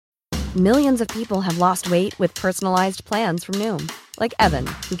Millions of people have lost weight with personalized plans from Noom. Like Evan,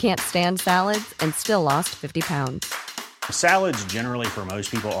 who can't stand salads and still lost 50 pounds. Salads generally for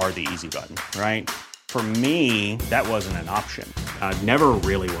most people are the easy button, right? For me, that wasn't an option. I never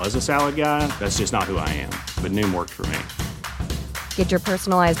really was a salad guy. That's just not who I am. But Noom worked for me. Get your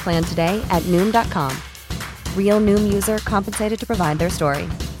personalized plan today at Noom.com. Real Noom user compensated to provide their story.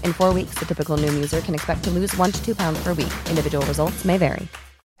 In 4 weeks, the typical Noom user can expect to lose 1 to 2 pounds per week. Individual results may vary.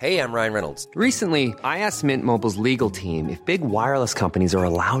 Hey, I'm Ryan Reynolds. Recently, I asked Mint Mobile's legal team if big wireless companies are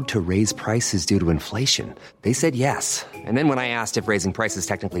allowed to raise prices due to inflation. They said yes. And then when I asked if raising prices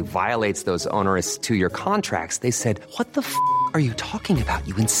technically violates those onerous 2-year contracts, they said, "What the f*** are you talking about,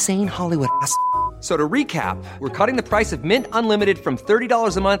 you insane Hollywood ass?" So to recap, we're cutting the price of Mint Unlimited from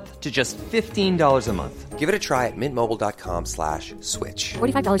 $30 a month to just $15 a month. Give it a try at mintmobile.com/switch.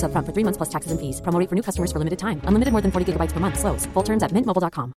 $45 up front for 3 months plus taxes and fees. Promo rate for new customers for limited time. Unlimited more than 40 gigabytes per month. Slows full terms at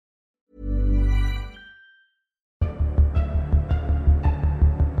mintmobile.com.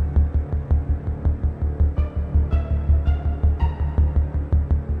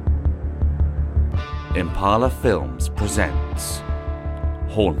 Impala Films presents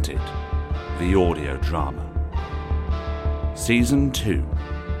Haunted, the audio drama. Season 2,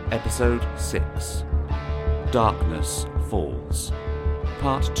 Episode 6, Darkness Falls,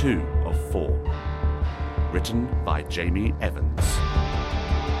 Part 2 of 4. Written by Jamie Evans.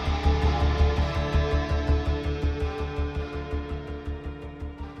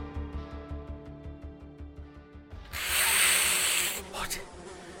 What?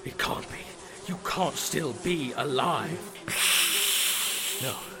 It can't be. You can't still be alive.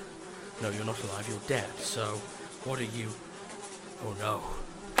 No. No, you're not alive. You're dead. So, what are you? Oh, no.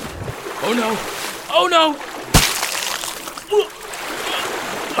 Oh, no! Oh, no!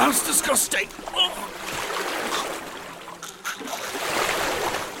 That's disgusting!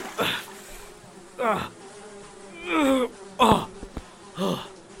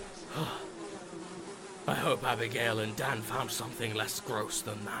 I hope Abigail and Dan found something less gross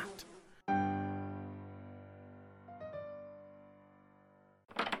than that.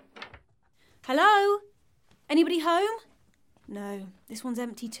 Hello? Anybody home? No, this one's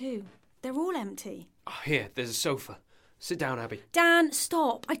empty too. They're all empty. Oh, here, there's a sofa. Sit down, Abby. Dan,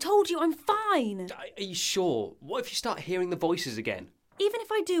 stop. I told you I'm fine. Are you sure? What if you start hearing the voices again? Even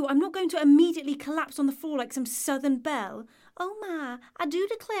if I do, I'm not going to immediately collapse on the floor like some southern belle. Oh, ma, I do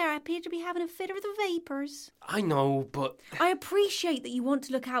declare I appear to be having a fit of the vapours. I know, but... I appreciate that you want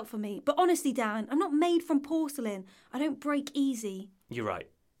to look out for me, but honestly, Dan, I'm not made from porcelain. I don't break easy. You're right.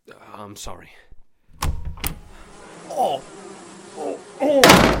 I'm sorry.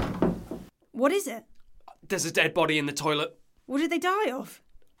 What is it? There's a dead body in the toilet. What did they die of?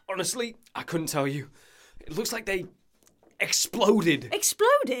 Honestly, I couldn't tell you. It looks like they exploded.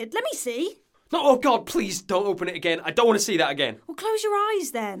 Exploded? Let me see. No, oh God, please don't open it again. I don't want to see that again. Well, close your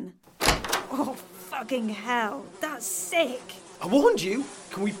eyes then. Oh, fucking hell. That's sick. I warned you.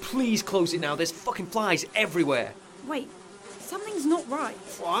 Can we please close it now? There's fucking flies everywhere. Wait, something's not right.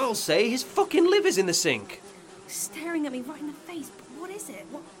 Well, I'll say his fucking liver's in the sink. Staring at me right in the face, but what is it?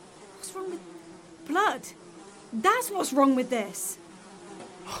 What's wrong with... Blood? That's what's wrong with this.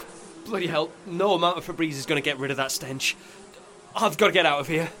 Oh, bloody hell, no amount of Febreze is going to get rid of that stench. I've got to get out of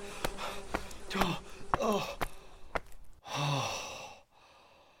here.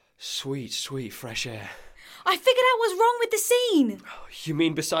 Sweet, sweet fresh air. I figured out what's wrong with the scene. You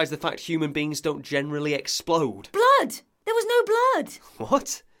mean besides the fact human beings don't generally explode? Blood! There was no blood.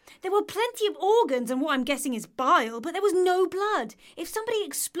 What? There were plenty of organs and what I'm guessing is bile, but there was no blood. If somebody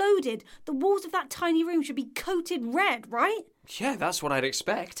exploded, the walls of that tiny room should be coated red, right? Yeah, that's what I'd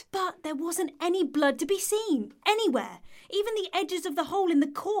expect. But there wasn't any blood to be seen, anywhere. Even the edges of the hole in the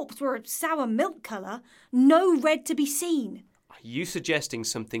corpse were a sour milk colour. No red to be seen. Are you suggesting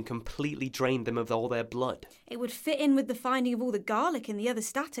something completely drained them of all their blood? It would fit in with the finding of all the garlic in the other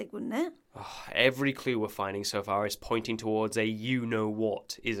static, wouldn't it? Oh, every clue we're finding so far is pointing towards a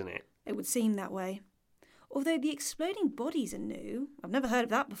you-know-what, isn't it? It would seem that way. Although the exploding bodies are new. I've never heard of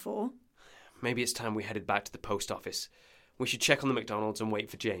that before. Maybe it's time we headed back to the post office. We should check on the McDonald's and wait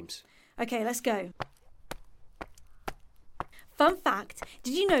for James. OK, let's go. Fun fact,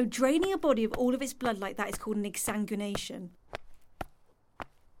 did you know draining a body of all of its blood like that is called an exsanguination?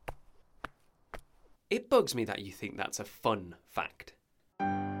 It bugs me that you think that's a fun fact.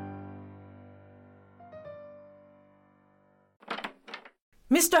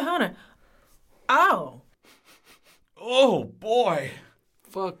 Mr. Hunter. Ow! Oh, boy.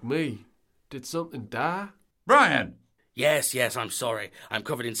 Fuck me. Did something die? Brian! Yes, I'm sorry. I'm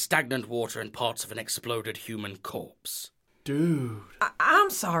covered in stagnant water and parts of an exploded human corpse. Dude. I'm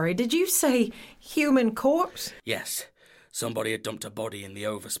sorry, did you say human corpse? Yes. Somebody had dumped a body in the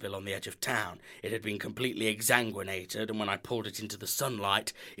overspill on the edge of town. It had been completely exsanguinated, and when I pulled it into the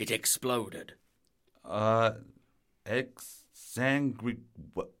sunlight, it exploded. What's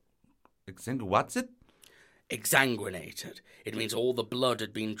it? Exsanguinated. It means all the blood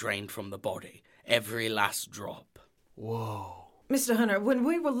had been drained from the body. Every last drop. Whoa. Mr. Hunter, when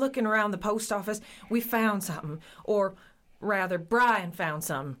we were looking around the post office, we found something. Or, rather, Brian found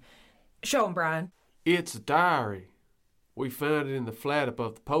something. Show him, Brian. It's a diary. We found it in the flat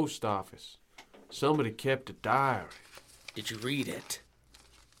above the post office. Somebody kept a diary. Did you read it?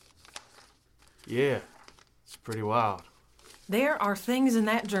 Yeah, it's pretty wild. There are things in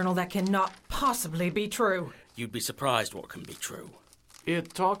that journal that cannot possibly be true. You'd be surprised what can be true.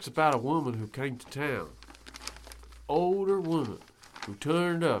 It talks about a woman who came to town. Older woman who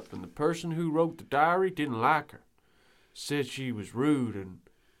turned up, and the person who wrote the diary didn't like her. Said she was rude and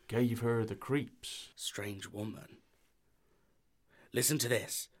gave her the creeps. Strange woman. Listen to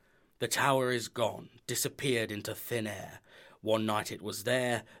this. The tower is gone, disappeared into thin air. One night it was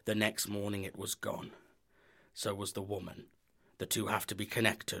there, the next morning it was gone. So was the woman. The two have to be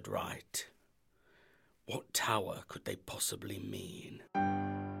connected, right? What tower could they possibly mean?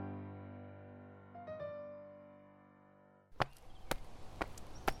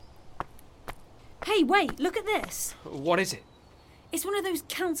 Hey, wait, look at this. What is it? It's one of those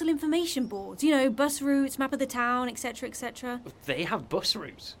council information boards. You know, bus routes, map of the town, etc., etc. They have bus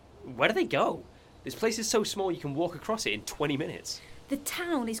routes. Where do they go? This place is so small you can walk across it in 20 minutes. The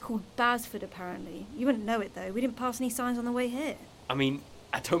town is called Basford, apparently. You wouldn't know it, though. We didn't pass any signs on the way here. I mean,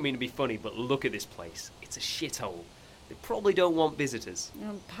 I don't mean to be funny, but look at this place. It's a shithole. They probably don't want visitors.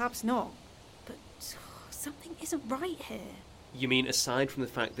 Perhaps not. But something isn't right here. You mean aside from the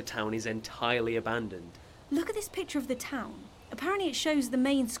fact the town is entirely abandoned? Look at this picture of the town. Apparently it shows the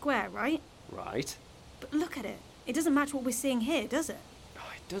main square, right? Right. But look at it. It doesn't match what we're seeing here, does it?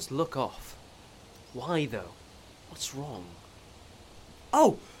 Oh, it does look off. Why, though? What's wrong?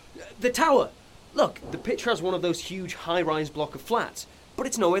 Oh! The tower! Look, the picture has one of those huge high-rise block of flats, but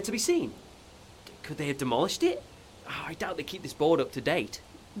it's nowhere to be seen. Could they have demolished it? Oh, I doubt they keep this board up to date.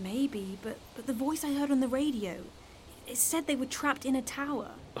 Maybe, but the voice I heard on the radio, it said they were trapped in a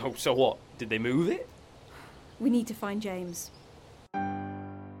tower. Oh, so what? Did they move it? We need to find James.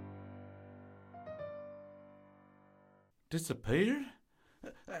 Disappeared?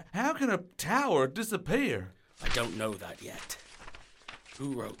 How can a tower disappear? I don't know that yet.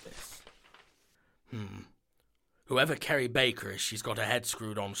 Who wrote this? Whoever Kerry Baker is, she's got her head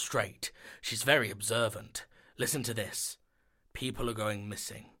screwed on straight. She's very observant. Listen to this. People are going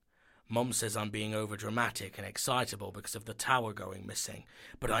missing. Mum says I'm being overdramatic and excitable because of the tower going missing,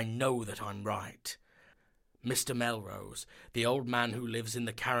 but I know that I'm right. Mr. Melrose, the old man who lives in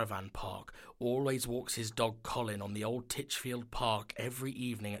the caravan park, always walks his dog Colin on the old Titchfield Park every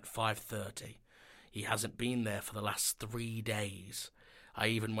evening at 5:30. He hasn't been there for the last 3 days. I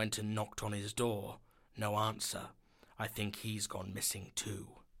even went and knocked on his door. No answer. I think he's gone missing too.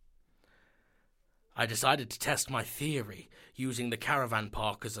 I decided to test my theory, using the caravan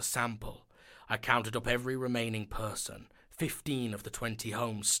park as a sample. I counted up every remaining person. 15 of the 20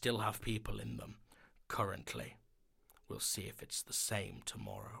 homes still have people in them. Currently. We'll see if it's the same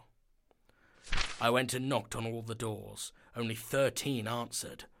tomorrow. I went and knocked on all the doors. Only 13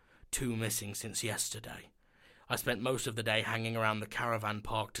 answered. 2 missing since yesterday. I spent most of the day hanging around the caravan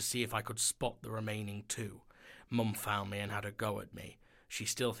park to see if I could spot the remaining 2. Mum found me and had a go at me. She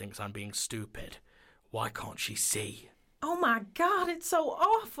still thinks I'm being stupid. Why can't she see? Oh my God, it's so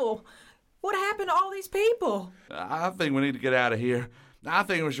awful. What happened to all these people? I think we need to get out of here. I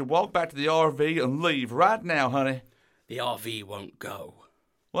think we should walk back to the RV and leave right now, honey. The RV won't go.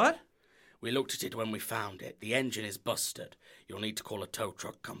 What? We looked at it when we found it. The engine is busted. You'll need to call a tow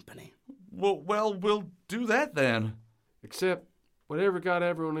truck company. Well, we'll do that then. Except whatever got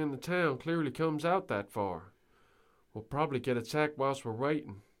everyone in the town clearly comes out that far. We'll probably get attacked whilst we're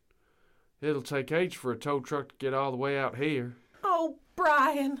waiting. It'll take ages for a tow truck to get all the way out here. Oh,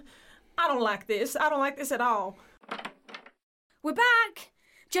 Brian, I don't like this. I don't like this at all. We're back!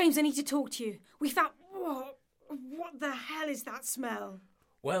 James, I need to talk to you. We found... Oh, what the hell is that smell?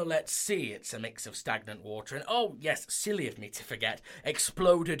 Well, let's see. It's a mix of stagnant water and, oh, yes, silly of me to forget,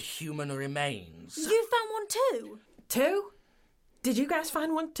 exploded human remains. You found one too? 2? Did you guys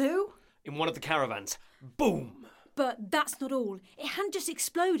find one too? In one of the caravans. Boom! But that's not all. It hadn't just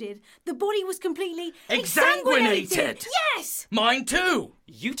exploded. The body was completely... Exsanguinated! Yes! Mine too!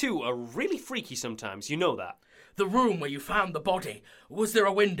 You two are really freaky sometimes, you know that. The room where you found the body. Was there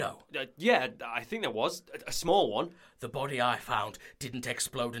a window? Yeah, I think there was. A small one. The body I found didn't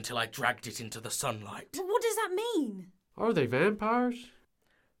explode until I dragged it into the sunlight. What does that mean? Are they vampires?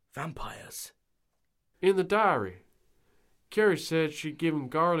 Vampires? In the diary, Carrie said she'd given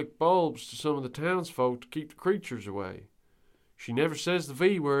garlic bulbs to some of the townsfolk to keep the creatures away. She never says the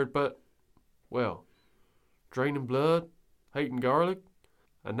V word, but, well, draining blood, hating garlic,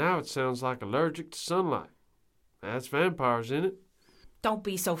 and now it sounds like allergic to sunlight. That's vampires, isn't it? Don't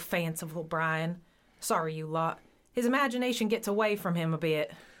be so fanciful, Brian. Sorry, you lot. His imagination gets away from him a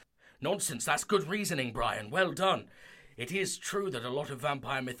bit. Nonsense, that's good reasoning, Brian. Well done. It is true that a lot of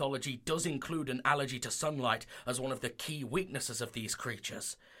vampire mythology does include an allergy to sunlight as one of the key weaknesses of these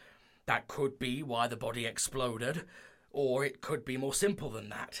creatures. That could be why the body exploded, or it could be more simple than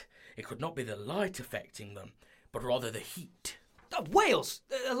that. It could not be the light affecting them, but rather the heat. Whales!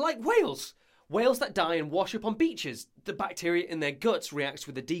 Like whales! Whales that die and wash up on beaches. The bacteria in their guts reacts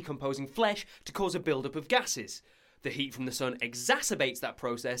with the decomposing flesh to cause a buildup of gases. The heat from the sun exacerbates that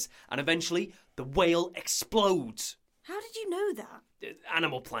process, and eventually the whale explodes. How did you know that?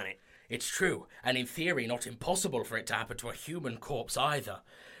 Animal Planet. It's true, and in theory not impossible for it to happen to a human corpse either.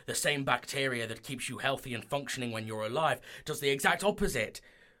 The same bacteria that keeps you healthy and functioning when you're alive does the exact opposite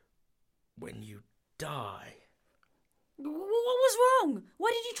when you die. What was wrong?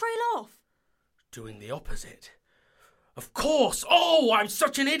 Why did you trail off? Doing the opposite. Of course! Oh, I'm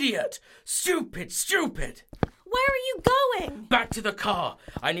such an idiot! Stupid! Where are you going? Back to the car.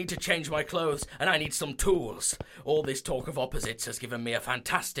 I need to change my clothes and I need some tools. All this talk of opposites has given me a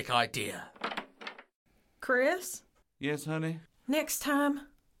fantastic idea. Chris? Yes, honey? Next time,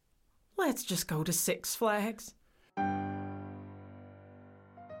 let's just go to Six Flags.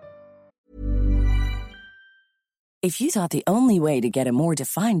 If you thought the only way to get a more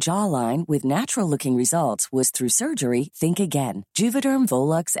defined jawline with natural-looking results was through surgery, think again. Juvederm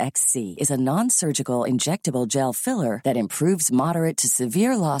Volux XC is a non-surgical injectable gel filler that improves moderate to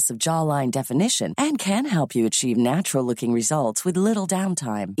severe loss of jawline definition and can help you achieve natural-looking results with little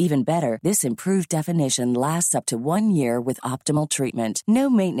downtime. Even better, this improved definition lasts up to 1 year with optimal treatment.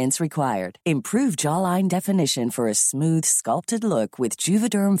 No maintenance required. Improve jawline definition for a smooth, sculpted look with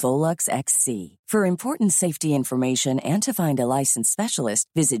Juvederm Volux XC. For important safety information and to find a licensed specialist,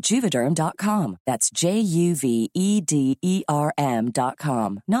 visit Juvederm.com. That's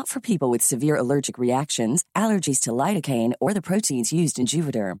JUVEDERM.com. Not for people with severe allergic reactions, allergies to lidocaine, or the proteins used in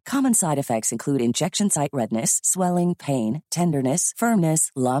Juvederm. Common side effects include injection site redness, swelling, pain, tenderness,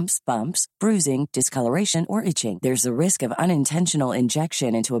 firmness, lumps, bumps, bruising, discoloration, or itching. There's a risk of unintentional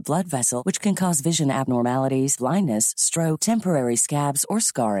injection into a blood vessel, which can cause vision abnormalities, blindness, stroke, temporary scabs, or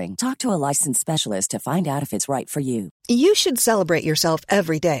scarring. Talk to a licensed specialist to find out if it's right for you. You should celebrate yourself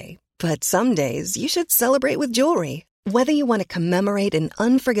every day, but some days you should celebrate with jewelry. Whether you want to commemorate an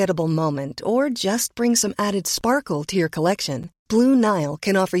unforgettable moment or just bring some added sparkle to your collection, Blue Nile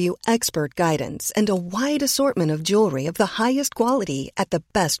can offer you expert guidance and a wide assortment of jewelry of the highest quality at the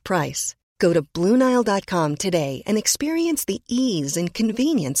best price. Go to BlueNile.com today and experience the ease and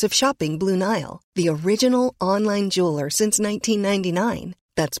convenience of shopping Blue Nile, the original online jeweler since 1999.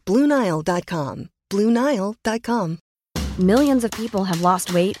 That's BlueNile.com. BlueNile.com. Millions of people have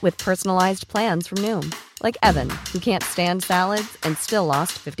lost weight with personalized plans from Noom. Like Evan, who can't stand salads and still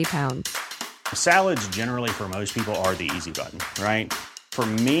lost 50 pounds. Salads generally for most people are the easy button, right? For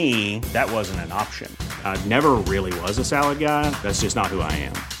me, that wasn't an option. I never really was a salad guy. That's just not who I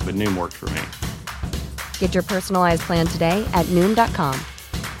am. But Noom worked for me. Get your personalized plan today at Noom.com.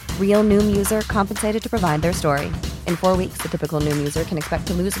 Real Noom user compensated to provide their story. In 4 weeks, the typical Noom user can expect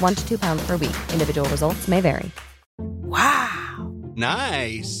to lose 1 to 2 pounds per week. Individual results may vary. Wow.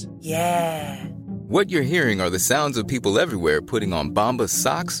 Nice. Yeah. What you're hearing are the sounds of people everywhere putting on Bombas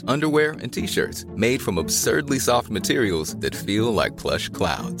socks, underwear, and T-shirts made from absurdly soft materials that feel like plush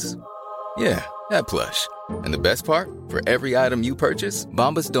clouds. Yeah, that plush. And the best part? For every item you purchase,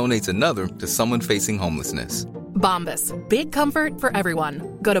 Bombas donates another to someone facing homelessness. Bombas. Big comfort for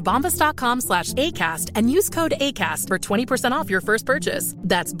everyone. Go to bombas.com/ACAST and use code ACAST for 20% off your first purchase.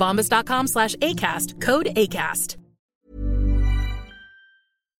 That's bombas.com/ACAST. Code ACAST.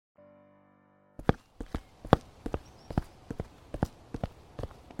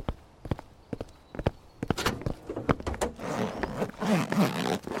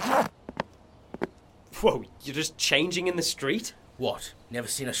 Whoa, you're just changing in the street? What? Never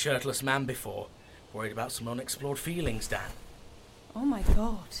seen a shirtless man before? Worried about some unexplored feelings, Dan? Oh my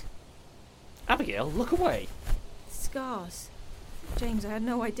God. Abigail, look away. Scars. James, I had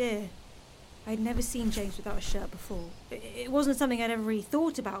no idea. I'd never seen James without a shirt before. It wasn't something I'd ever really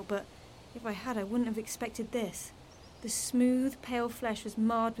thought about, but If I had, I wouldn't have expected this. The smooth, pale flesh was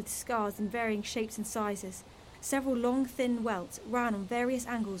marred with scars in varying shapes and sizes. Several long, thin welts ran on various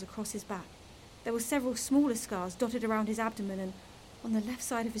angles across his back. There were several smaller scars dotted around his abdomen and on the left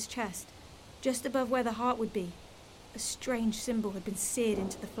side of his chest, just above where the heart would be. A strange symbol had been seared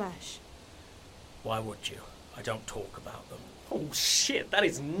into the flesh. Why would you? I don't talk about them. Oh shit, that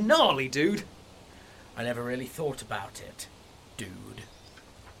is gnarly, dude. I never really thought about it, dude.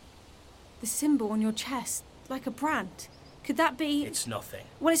 The symbol on your chest, like a brand. Could that be... It's nothing.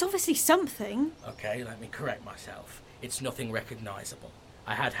 Well, it's obviously something. Okay, let me correct myself. It's nothing recognisable.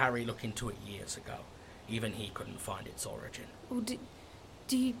 I had Harry look into it years ago. Even he couldn't find its origin. Well, do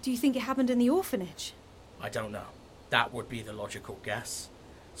you think it happened in the orphanage? I don't know. That would be the logical guess.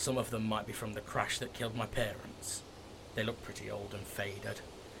 Some of them might be from the crash that killed my parents. They look pretty old and faded.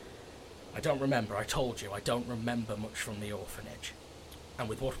 I don't remember, I told you, I don't remember much from the orphanage. And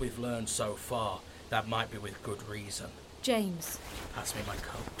with what we've learned so far, that might be with good reason. James. Pass me my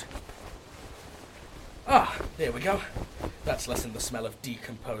coat. Ah, there we go. That's lessened the smell of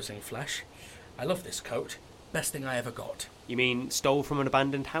decomposing flesh. I love this coat. Best thing I ever got. You mean stole from an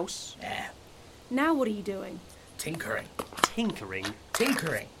abandoned house? Yeah. Now what are you doing? Tinkering. Tinkering?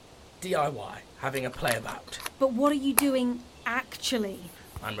 Tinkering. DIY. Having a play about. But what are you doing actually?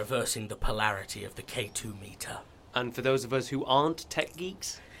 I'm reversing the polarity of the K2 meter. And for those of us who aren't tech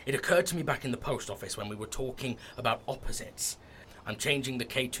geeks? It occurred to me back in the post office when we were talking about opposites. I'm changing the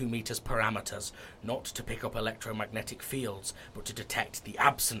K2 meter's parameters, not to pick up electromagnetic fields, but to detect the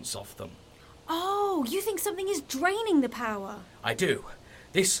absence of them. Oh, you think something is draining the power? I do.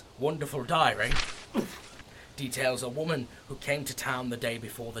 This wonderful diary details a woman who came to town the day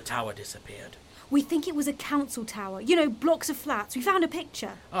before the tower disappeared. We think it was a council tower. You know, blocks of flats. We found a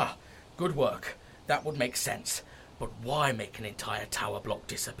picture. Ah, good work. That would make sense. But why make an entire tower block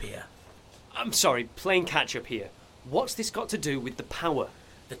disappear? I'm sorry, playing catch-up here. What's this got to do with the power?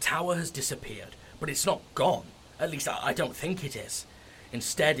 The tower has disappeared, but it's not gone. At least I don't think it is.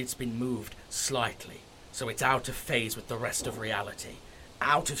 Instead, it's been moved slightly, so it's out of phase with the rest of reality.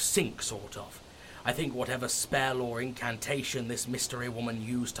 Out of sync, sort of. I think whatever spell or incantation this mystery woman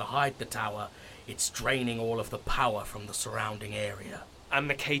used to hide the tower, it's draining all of the power from the surrounding area. And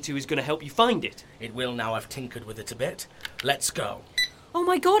the K2 is going to help you find it? It will now I've tinkered with it a bit. Let's go. Oh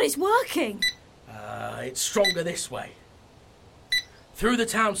my god, it's working! It's stronger this way. Through the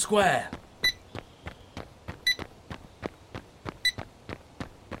town square.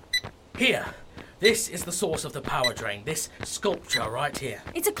 Here. This is the source of the power drain. This sculpture right here.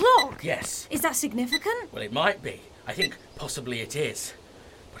 It's a clock? Yes. Is that significant? Well, it might be. I think possibly it is.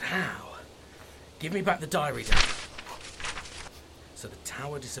 But how? Give me back the diary, Dan. So the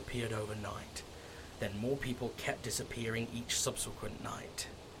tower disappeared overnight. Then more people kept disappearing each subsequent night.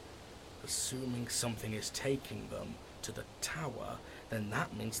 Assuming something is taking them to the tower, then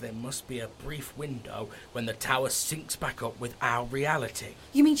that means there must be a brief window when the tower syncs back up with our reality.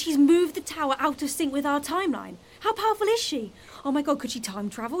 You mean she's moved the tower out of sync with our timeline? How powerful is she? Oh my god, could she time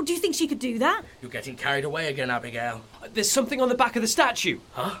travel? Do you think she could do that? You're getting carried away again, Abigail. There's something on the back of the statue.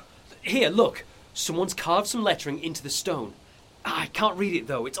 Huh? Here, look. Someone's carved some lettering into the stone. I can't read it,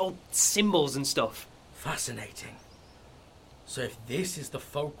 though. It's all symbols and stuff. Fascinating. So if this is the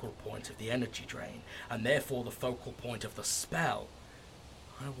focal point of the energy drain, and therefore the focal point of the spell,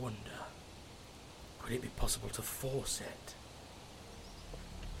 I wonder, could it be possible to force it?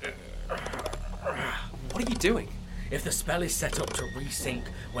 What are you doing? If the spell is set up to resync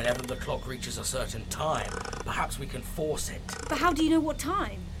whenever the clock reaches a certain time, perhaps we can force it. But how do you know what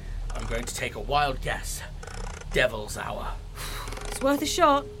time? I'm going to take a wild guess. Devil's Hour. It's worth a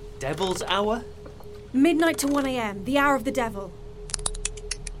shot. Devil's Hour? Midnight to 1 a.m., the hour of the devil.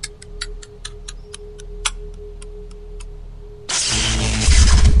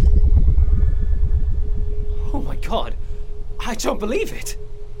 Oh my god. I don't believe it.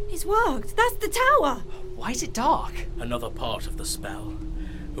 It's worked. That's the tower. Why is it dark? Another part of the spell.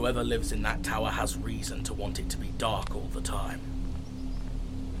 Whoever lives in that tower has reason to want it to be dark all the time.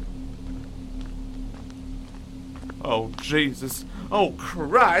 Oh, Jesus. Oh,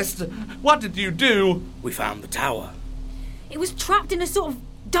 Christ. What did you do? We found the tower. It was trapped in a sort of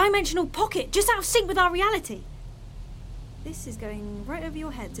dimensional pocket, just out of sync with our reality. This is going right over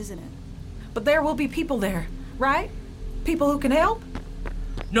your heads, isn't it? But there will be people there, right? People who can help?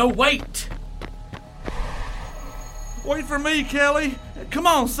 No, wait! Wait for me, Kelly. Come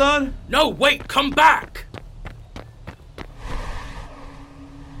on, son. No, wait, come back!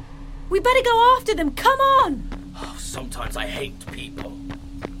 We better go after them, come on! Oh, sometimes I hate people.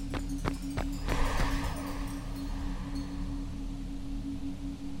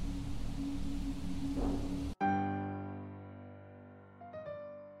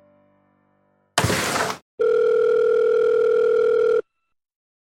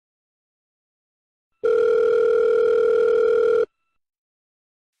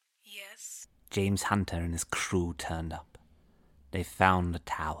 James Hunter and his crew turned up. They found the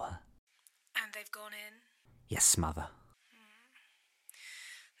tower. And they've gone in? Yes, Mother.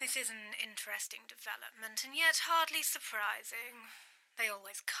 This is an interesting development, and yet hardly surprising. They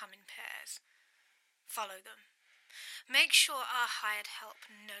always come in pairs. Follow them. Make sure our hired help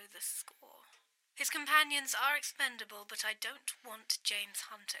know the score. His companions are expendable, but I don't want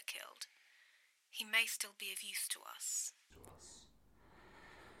James Hunter killed. He may still be of use to us.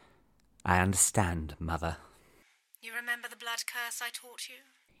 I understand, Mother. You remember the blood curse I taught you?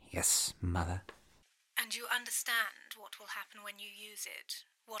 Yes, Mother. And you understand what will happen when you use it?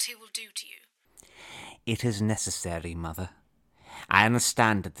 What he will do to you? It is necessary, Mother. I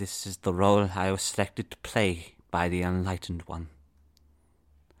understand that this is the role I was selected to play by the Enlightened One.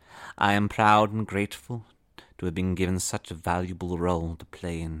 I am proud and grateful to have been given such a valuable role to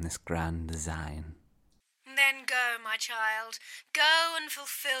play in this grand design. Then go, my child. Go and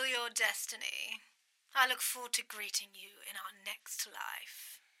fulfill your destiny. I look forward to greeting you in our next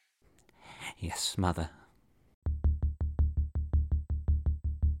life. Yes, Mother.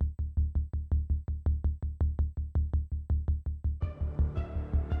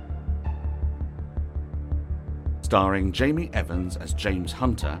 Starring Jamie Evans as James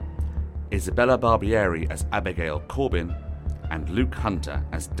Hunter, Isabella Barbieri as Abigail Corbin, and Luke Hunter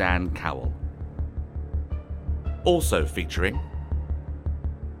as Dan Cowell. Also featuring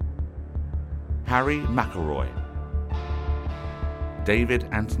Harry McElroy, David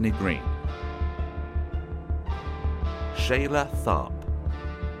Anthony Green, Shayla Tharp,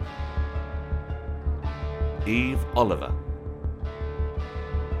 Eve Oliver,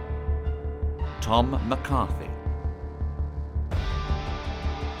 Tom McCarthy.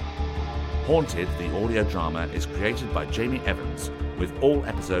 Haunted, the audio drama, is created by Jamie Evans, with all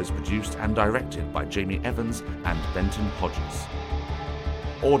episodes produced and directed by Jamie Evans and Benton Hodges.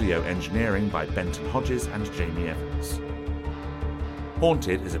 Audio engineering by Benton Hodges and Jamie Evans.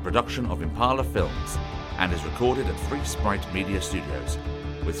 Haunted is a production of Impala Films and is recorded at Free Sprite Media Studios,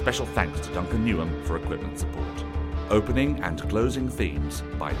 with special thanks to Duncan Newham for equipment support. Opening and closing themes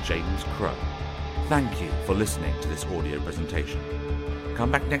by James Crow. Thank you for listening to this audio presentation.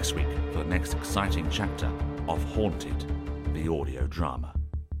 Come back next week for the next exciting chapter of Haunted, the audio drama.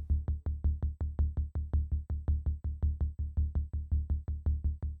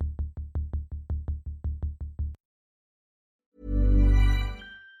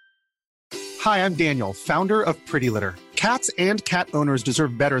 Hi, I'm Daniel, founder of Pretty Litter. Cats and cat owners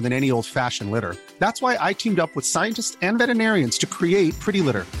deserve better than any old-fashioned litter. That's why I teamed up with scientists and veterinarians to create Pretty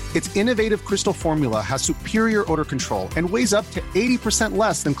Litter. Its innovative crystal formula has superior odor control and weighs up to 80%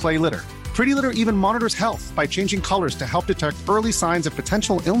 less than clay litter. Pretty Litter even monitors health by changing colors to help detect early signs of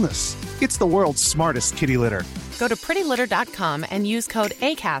potential illness. It's the world's smartest kitty litter. Go to prettylitter.com and use code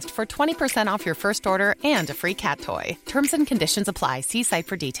ACAST for 20% off your first order and a free cat toy. Terms and conditions apply. See site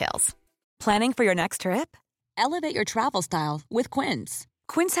for details. Planning for your next trip? Elevate your travel style with Quince.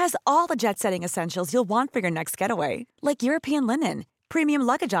 Quince has all the jet-setting essentials you'll want for your next getaway, like European linen, premium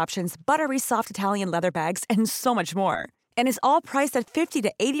luggage options, buttery soft Italian leather bags, and so much more. And is all priced at 50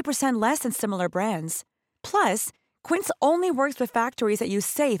 to 80% less than similar brands. Plus, Quince only works with factories that use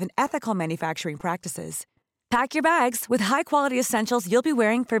safe and ethical manufacturing practices. Pack your bags with high-quality essentials you'll be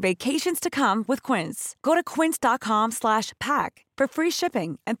wearing for vacations to come with Quince. Go to quince.com/pack for free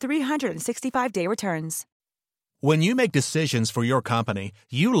shipping and 365-day returns. When you make decisions for your company,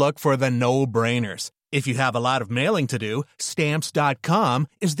 you look for the no-brainers. If you have a lot of mailing to do, Stamps.com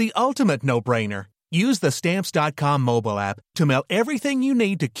is the ultimate no-brainer. Use the Stamps.com mobile app to mail everything you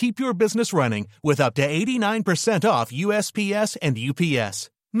need to keep your business running with up to 89% off USPS and UPS.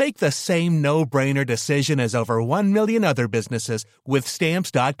 Make the same no-brainer decision as over 1 million other businesses with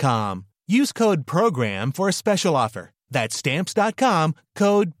Stamps.com. Use code PROGRAM for a special offer. That's Stamps.com,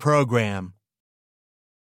 code PROGRAM.